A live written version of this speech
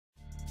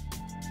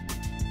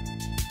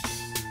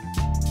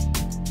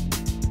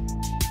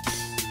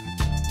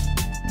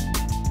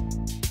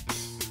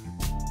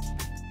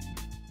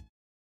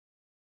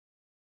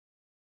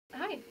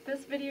Hi,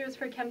 this video is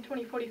for Chem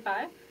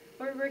 2045.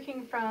 We're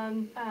working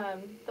from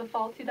the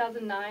fall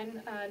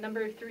 2009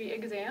 number 3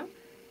 exam,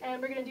 and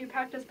we're going to do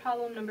practice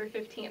problem number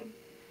 15.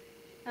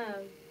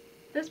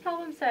 This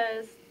problem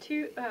says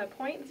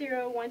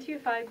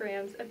 0.0125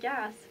 grams of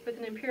gas with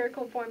an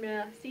empirical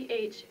formula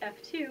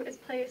CHF2 is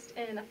placed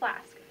in a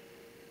flask.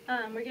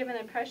 We're given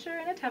a pressure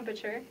and a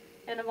temperature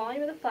and a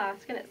volume of the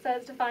flask, and it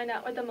says to find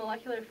out what the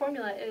molecular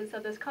formula is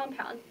of this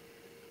compound.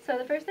 So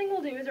the first thing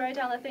we'll do is write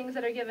down the things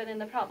that are given in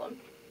the problem.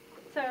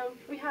 So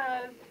we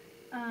have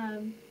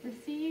the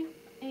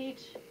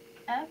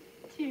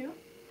CHF2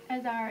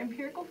 as our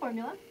empirical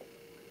formula.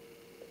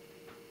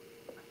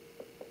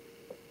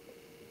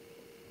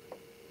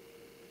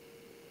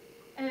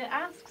 And it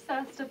asks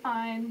us to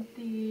find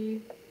the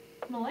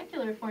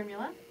molecular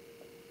formula.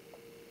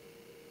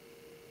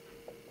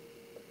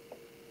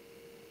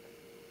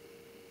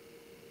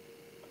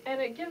 And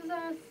it gives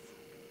us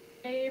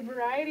a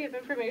variety of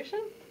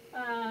information,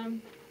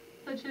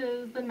 such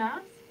as the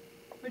mass,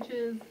 which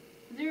is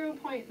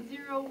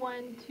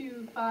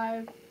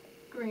 0.0125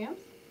 grams.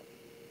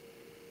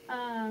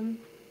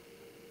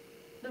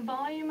 The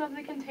volume of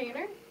the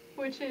container,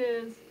 which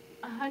is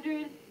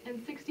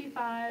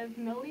 165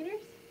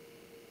 milliliters.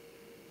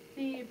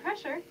 The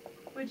pressure,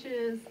 which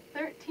is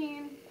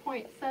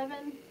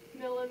 13.7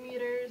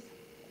 millimeters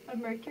of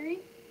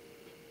mercury.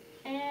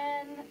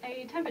 And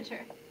a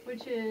temperature,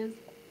 which is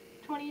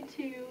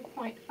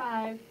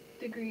 22.5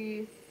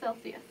 degrees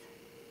Celsius.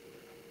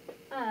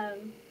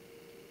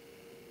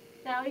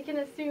 Now we can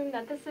assume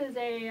that this is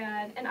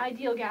an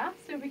ideal gas,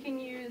 so we can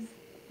use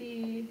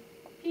the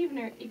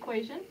Peevener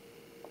equation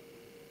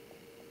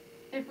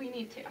if we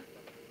need to.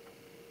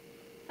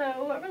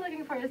 So what we're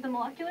looking for is the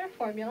molecular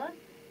formula,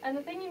 and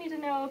the thing you need to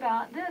know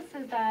about this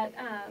is that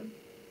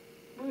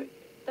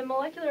the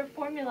molecular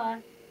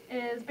formula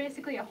is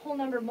basically a whole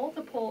number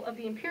multiple of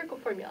the empirical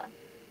formula.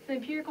 The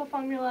empirical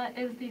formula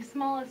is the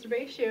smallest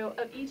ratio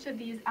of each of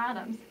these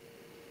atoms.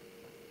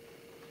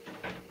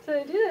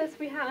 So to do this,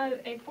 we have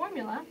a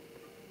formula,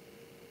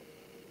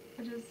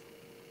 which is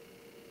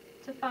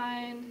to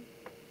find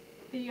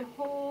the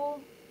whole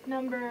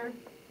number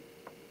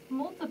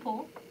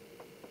multiple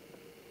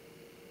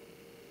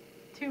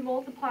to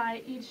multiply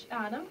each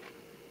atom.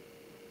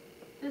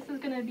 This is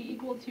going to be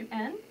equal to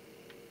n.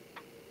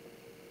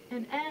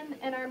 And n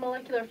in our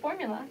molecular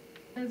formula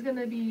is going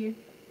to be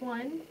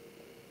 1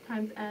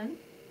 times n,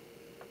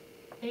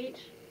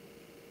 H,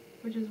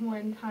 which is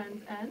 1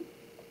 times n,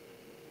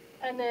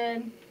 and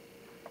then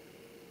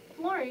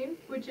fluorine,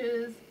 which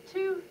is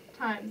 2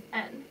 times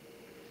n.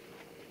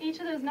 Each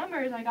of those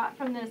numbers I got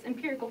from this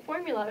empirical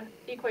formula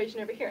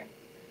equation over here.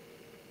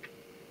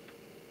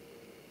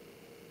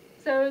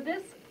 So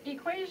this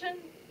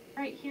equation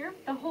right here,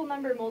 the whole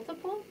number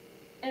multiple,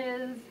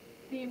 is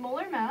the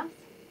molar mass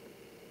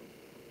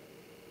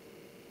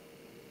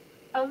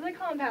of the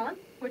compound,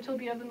 which will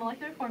be of the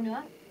molecular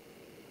formula,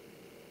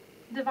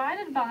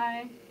 divided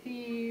by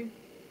the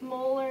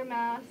molar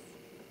mass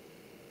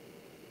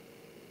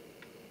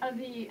of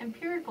the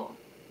empirical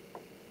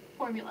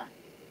formula.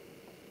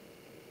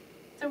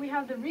 So we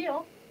have the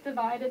real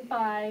divided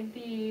by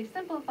the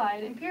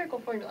simplified empirical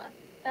formula.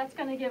 That's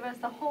going to give us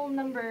the whole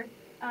number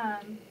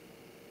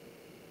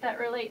that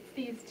relates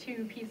these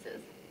two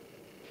pieces.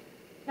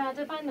 Now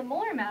to find the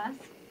molar mass,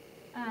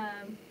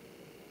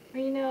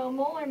 we know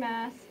molar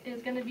mass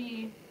is going to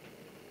be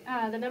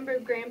the number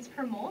of grams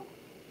per mole.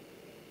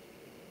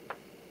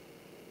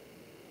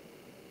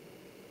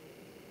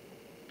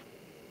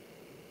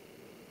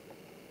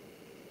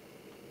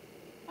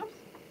 Oops.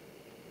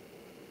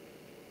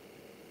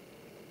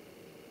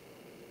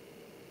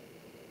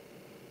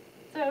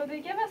 So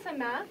they give us a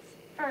mass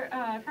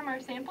from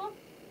our sample,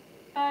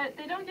 but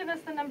they don't give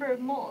us the number of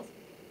moles.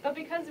 But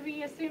because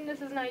we assume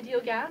this is an ideal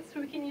gas,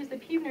 we can use the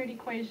Peevener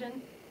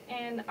equation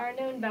and our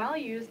known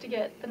values to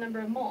get the number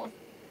of moles.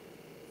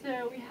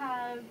 So we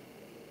have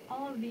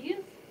all of these.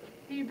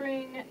 If you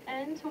bring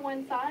n to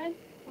one side,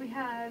 we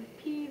have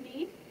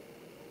PV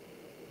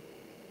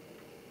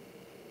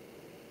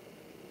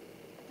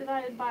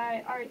divided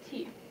by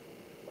RT.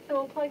 So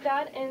we'll plug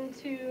that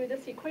into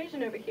this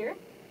equation over here.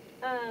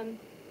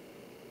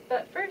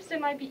 But first it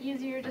might be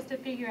easier just to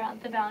figure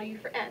out the value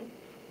for n.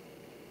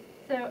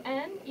 So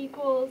n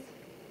equals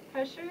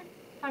pressure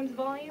times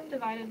volume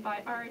divided by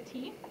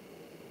RT.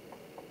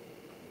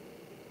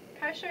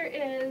 Pressure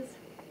is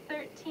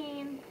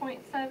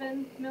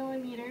 13.7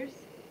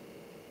 millimeters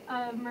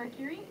of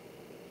mercury,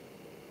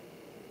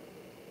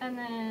 and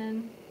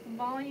then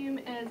volume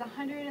is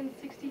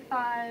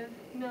 165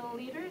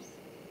 milliliters.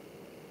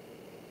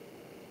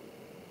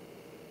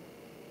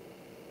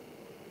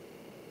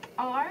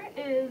 R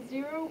is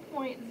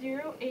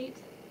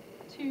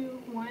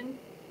 0.0821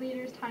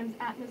 liters times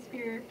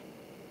atmosphere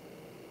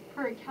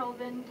per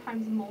Kelvin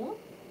times mole.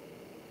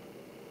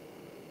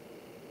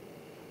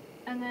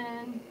 And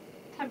then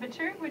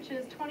temperature, which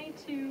is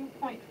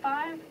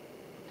 22.5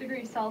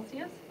 degrees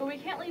Celsius. But we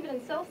can't leave it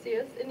in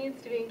Celsius, it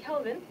needs to be in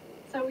Kelvin.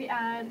 So we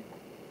add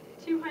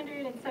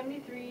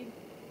 273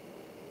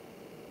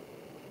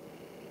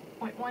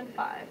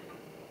 0.15,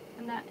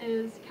 and that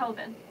is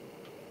Kelvin.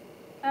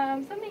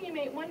 Something you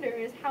may wonder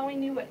is how we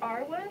knew what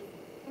R was,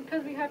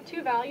 because we have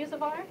two values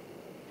of R.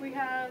 We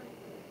have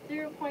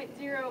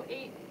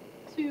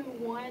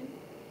 0.0821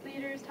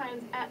 liters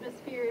times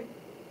atmosphere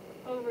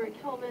over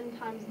Kelvin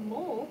times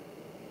mole,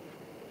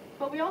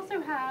 but we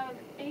also have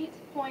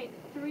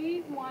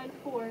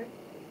 8.314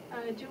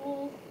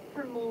 joules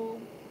per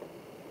mole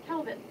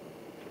Kelvin.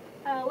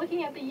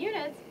 Looking at the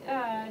units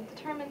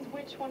determines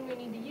which one we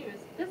need to use.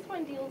 This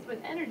one deals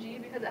with energy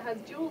because it has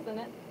joules in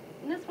it,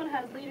 and this one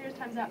has liters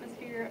times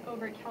atmosphere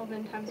over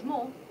Kelvin times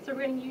mole, so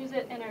we're going to use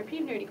it in our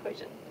Pievenard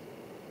equation.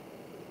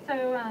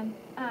 So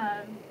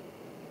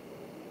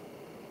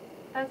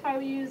that's why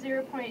we use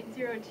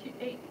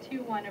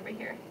 0.0821 over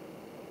here.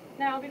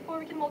 Now, before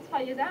we can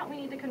multiply these out, we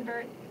need to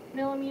convert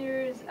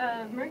millimeters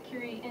of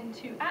mercury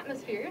into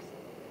atmospheres,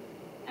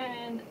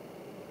 and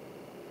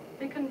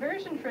the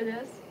conversion for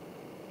this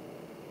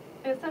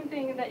is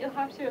something that you'll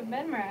have to have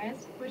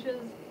memorized, which is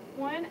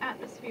 1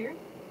 atmosphere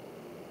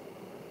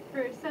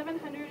for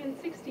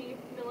 760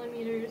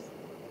 millimeters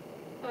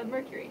of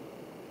mercury.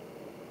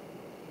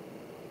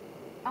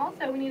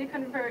 Also, we need to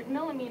convert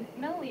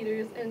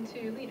milliliters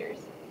into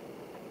liters.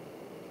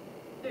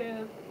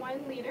 So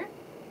 1 liter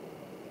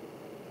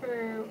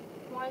for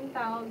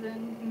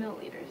 1,000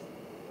 milliliters.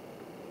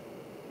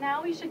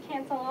 Now we should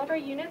cancel all of our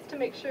units to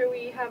make sure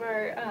we have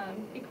our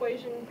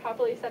equation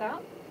properly set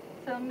out.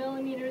 So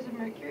millimeters of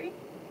mercury,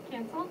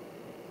 cancel.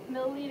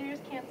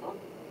 Milliliters, cancel.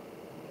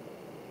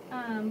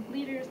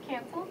 Liters,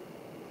 cancel.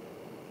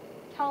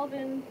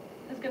 Kelvin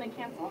is going to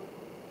cancel.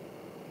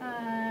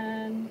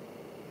 And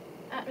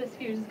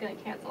atmospheres is going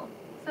to cancel.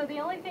 So the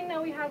only thing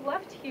that we have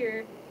left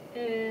here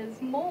is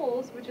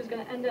moles, which is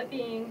going to end up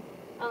being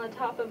on the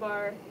top of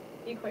our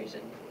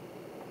equation.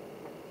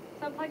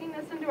 So plugging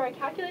this into our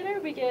calculator,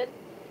 we get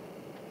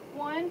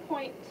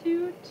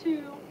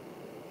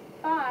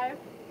 1.225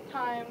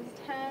 times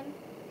 10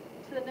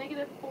 to the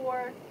negative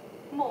 4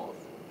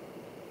 moles.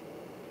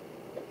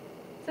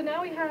 So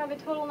now we have a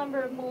total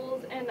number of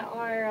moles in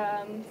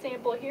our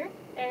sample here,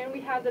 and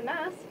we have the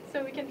mass,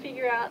 so we can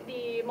figure out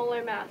the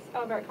molar mass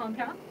of our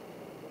compound.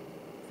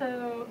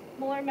 So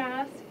molar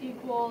mass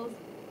equals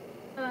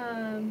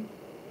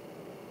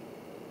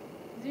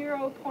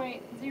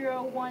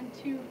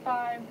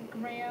 0.0125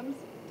 grams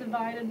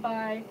divided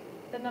by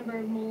the number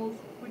of moles,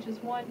 which is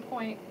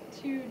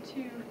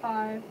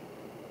 1.225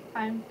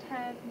 times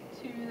 10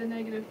 to the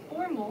negative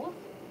 4 moles.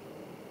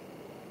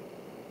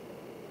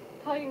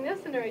 Plugging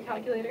this into our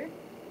calculator,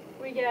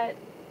 we get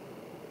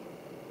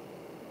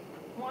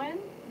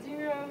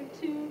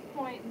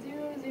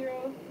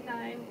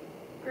 102.009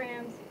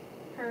 grams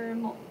per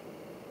mole.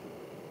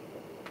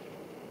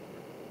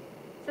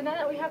 So now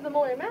that we have the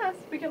molar mass,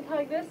 we can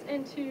plug this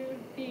into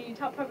the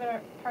top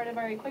part of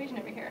our equation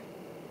over here.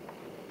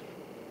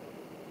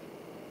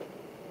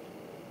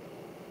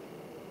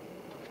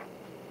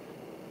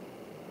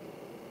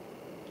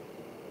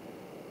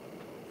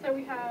 So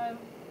we have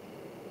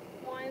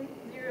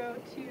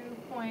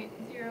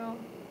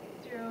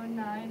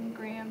 102.009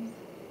 grams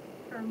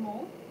per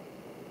mole,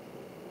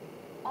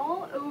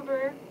 all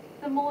over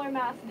the molar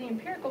mass of the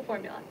empirical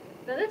formula.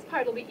 Now this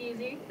part will be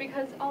easy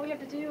because all we have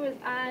to do is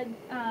add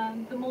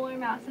the molar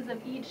masses of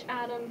each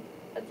atom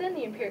that's in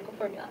the empirical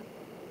formula.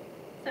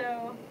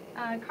 So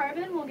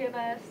carbon will give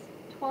us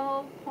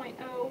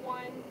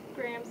 12.01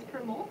 grams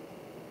per mole.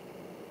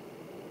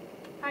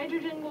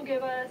 Hydrogen will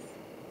give us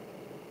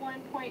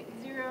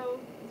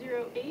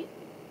 1.008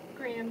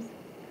 grams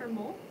per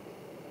mole.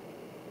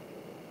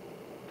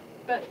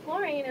 But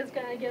fluorine is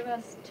going to give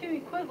us 2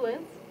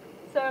 equivalents,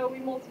 so we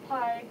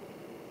multiply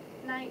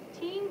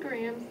 19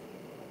 grams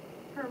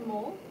per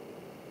mole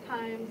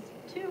times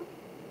 2.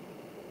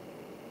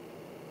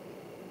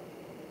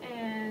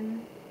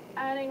 And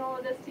adding all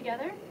of this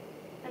together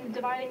and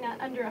dividing that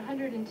under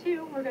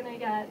 102, we're going to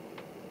get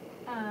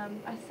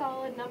a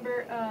solid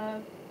number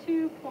of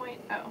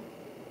 2.0.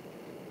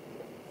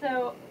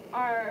 So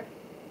our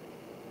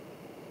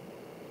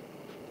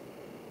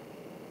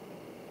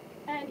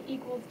N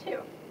equals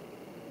 2.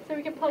 So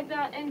we can plug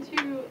that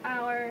into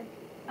our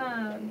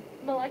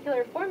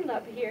molecular formula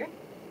up here,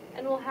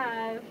 and we'll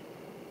have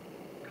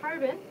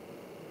carbon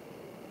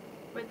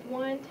with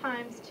 1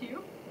 times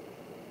 2,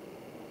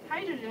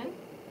 hydrogen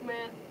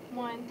with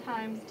 1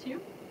 times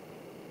 2,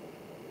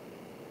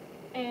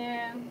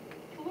 and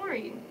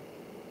fluorine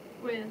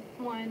with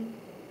 1,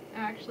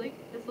 actually,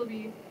 this will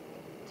be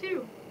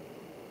 2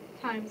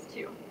 times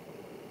 2.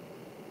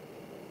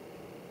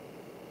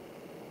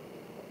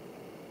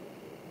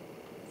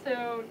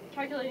 So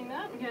calculating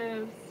that, we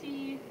have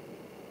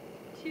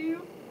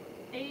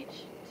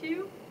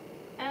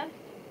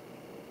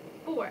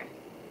C2H2F4.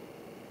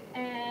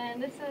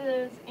 And this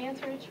is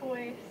answer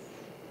choice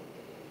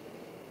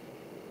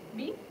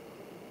B.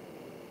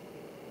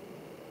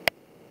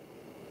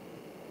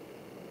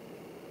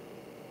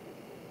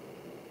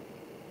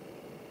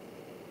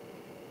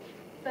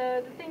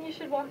 So the thing you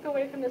should walk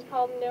away from this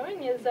problem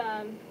knowing is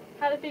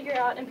how to figure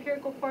out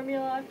empirical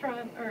formula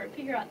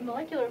figure out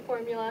molecular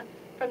formula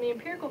from the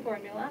empirical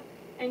formula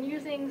and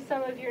using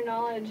some of your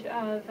knowledge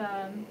of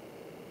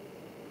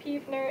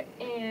Pevnert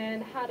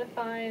and how to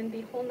find the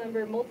whole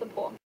number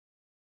multiple